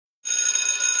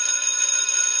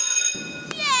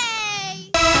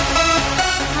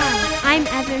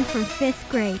from 5th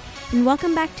grade, and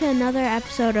welcome back to another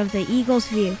episode of the Eagle's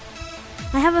View.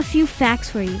 I have a few facts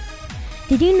for you.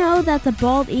 Did you know that the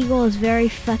bald eagle is very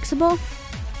flexible?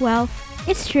 Well,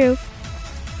 it's true.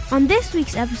 On this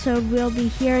week's episode, we'll be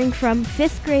hearing from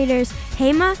 5th graders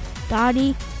Hema,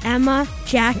 Dottie, Emma,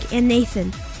 Jack, and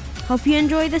Nathan. Hope you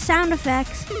enjoy the sound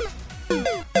effects.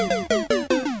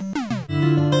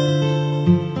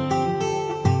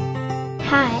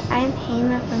 Hi, I'm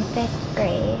Hema from 5th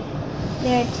grade.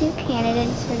 There are two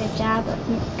candidates for the job of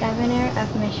Governor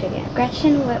of Michigan,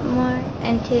 Gretchen Whitmer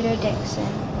and Tudor Dixon.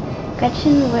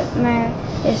 Gretchen Whitmer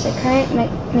is the current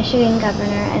Michigan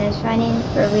governor and is running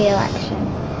for re-election.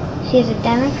 She is a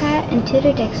Democrat and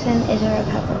Tudor Dixon is a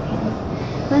Republican.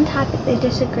 One topic they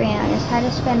disagree on is how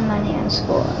to spend money on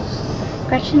schools.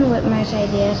 Gretchen Whitmer's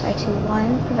ideas are to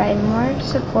 1. Provide more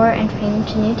support and training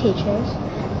to new teachers,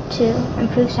 2.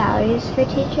 Improve salaries for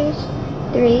teachers,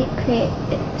 3. Create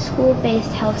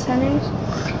school-based health centers,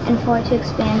 and 4. To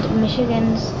expand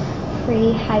Michigan's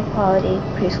free, high-quality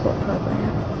preschool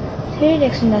program. Tudor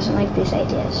Dixon doesn't like these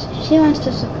ideas. She wants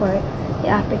to support the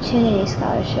Opportunity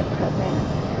Scholarship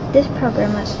Program. This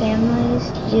program lets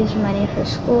families use money for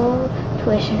school,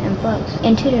 tuition, and books,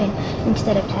 and tutoring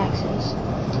instead of taxes.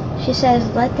 She says,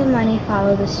 let the money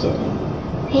follow the student.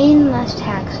 Paying less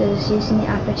taxes using the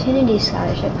Opportunity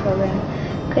Scholarship Program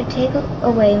could take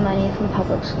away money from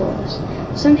public schools.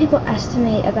 Some people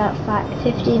estimate about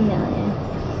 $50 million.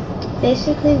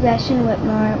 Basically, Gretchen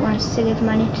Whitmer wants to give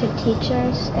money to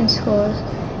teachers and schools,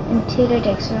 and Tudor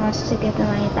Dixon wants to give the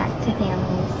money back to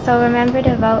families. So remember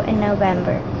to vote in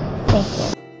November. Thank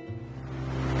you.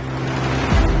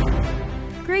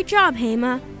 Great job,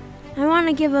 Hema. I want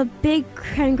to give a big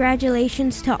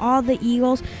congratulations to all the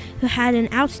Eagles who had an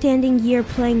outstanding year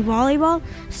playing volleyball,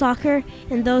 soccer,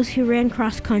 and those who ran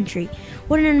cross country.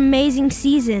 What an amazing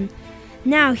season.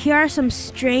 Now, here are some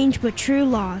strange but true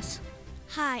laws.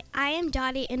 Hi, I am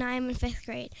Dottie and I am in 5th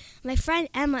grade. My friend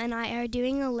Emma and I are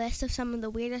doing a list of some of the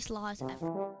weirdest laws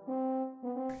ever.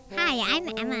 Hi, I'm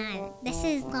Emma. This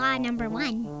is law number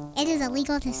 1. It is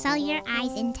illegal to sell your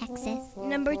eyes in Texas.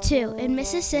 Number 2, in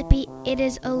Mississippi, it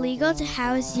is illegal to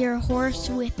house your horse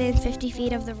within 50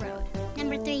 feet of the road.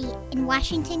 Number 3, in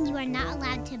Washington, you are not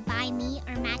allowed to buy meat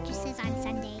or mattresses on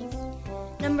Sundays.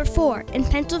 Number 4, in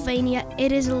Pennsylvania,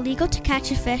 it is illegal to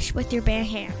catch a fish with your bare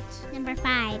hands. Number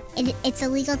 5, it's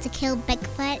illegal to kill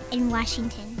Bigfoot in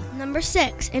Washington. Number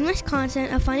 6, in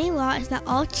Wisconsin, a funny law is that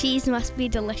all cheese must be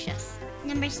delicious.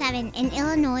 Number 7, in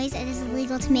Illinois, it is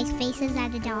illegal to make faces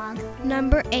at a dog.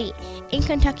 Number 8, in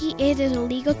Kentucky, it is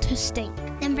illegal to stink.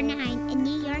 Number 9, in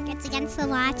New York, it's against the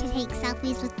law to take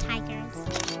selfies with tigers.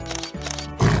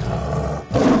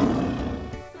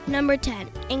 Number 10,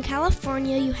 in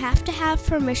California, you have to have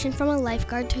permission from a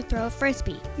lifeguard to throw a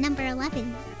frisbee. Number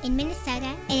 11, in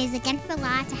Minnesota, it is against the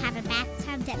law to have a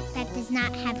bathtub that does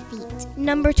not have feet.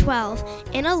 Number 12,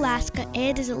 in Alaska,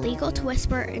 it is illegal to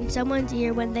whisper in someone's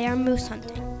ear when they are moose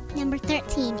hunting. Number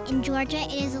 13, in Georgia,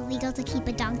 it is illegal to keep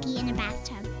a donkey in a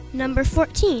bathtub. Number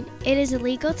 14, it is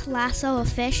illegal to lasso a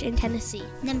fish in Tennessee.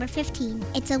 Number 15,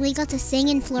 it's illegal to sing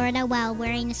in Florida while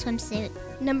wearing a swimsuit.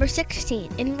 Number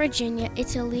 16, in Virginia,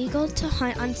 it's illegal to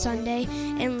hunt on Sunday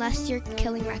unless you're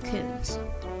killing raccoons.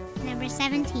 Number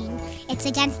 17, it's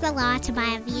against the law to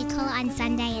buy a vehicle on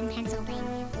Sunday in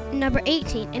Pennsylvania. Number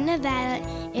 18, in Nevada,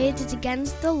 it is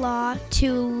against the law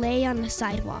to lay on the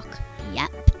sidewalk. Yep.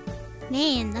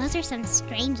 Man, those are some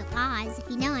strange laws. If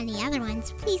you know any other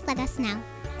ones, please let us know.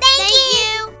 Thank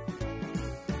you!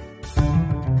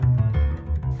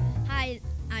 Hi,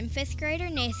 I'm 5th grader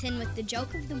Nathan with the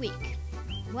joke of the week.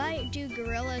 Why do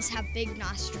gorillas have big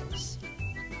nostrils?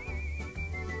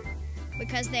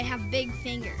 Because they have big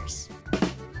fingers.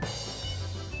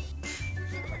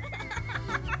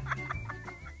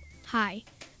 Hi,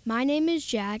 my name is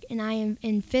Jack and I am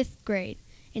in 5th grade,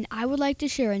 and I would like to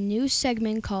share a new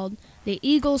segment called the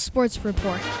Eagles Sports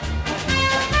Report.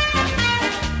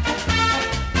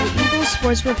 The Eagles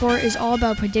Sports Report is all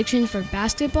about predictions for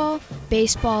basketball,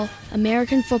 baseball,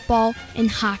 American football, and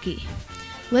hockey.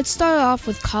 Let's start off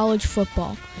with college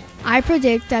football. I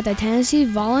predict that the Tennessee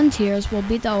Volunteers will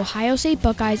beat the Ohio State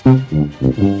Buckeyes in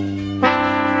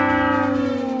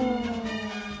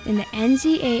the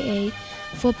NCAA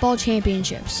football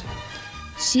championships.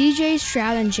 CJ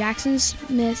Stroud and Jackson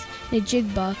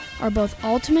Smith-Njigba are both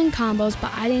ultimate combos,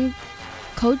 but I think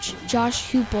Coach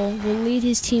Josh Heupel will lead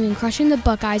his team in crushing the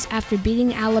Buckeyes after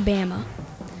beating Alabama.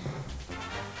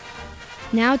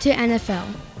 Now to NFL.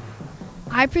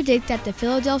 I predict that the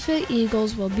Philadelphia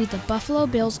Eagles will beat the Buffalo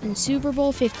Bills in Super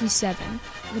Bowl 57.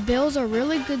 The Bills are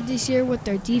really good this year with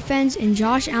their defense and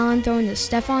Josh Allen throwing to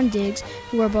Stephon Diggs,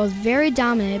 who are both very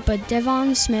dominant, but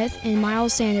Devon Smith and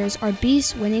Miles Sanders are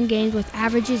beasts winning games with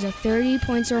averages of 30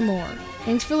 points or more.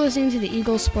 Thanks for listening to the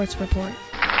Eagles Sports Report.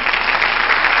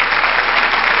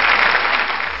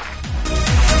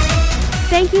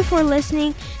 Thank you for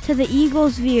listening to the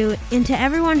Eagles View, and to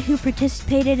everyone who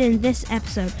participated in this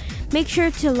episode. Make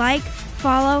sure to like,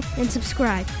 follow, and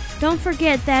subscribe. Don't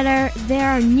forget that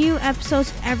there are new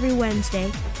episodes every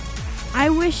Wednesday. I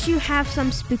wish you have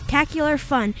some spectacular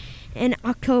fun in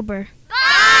October.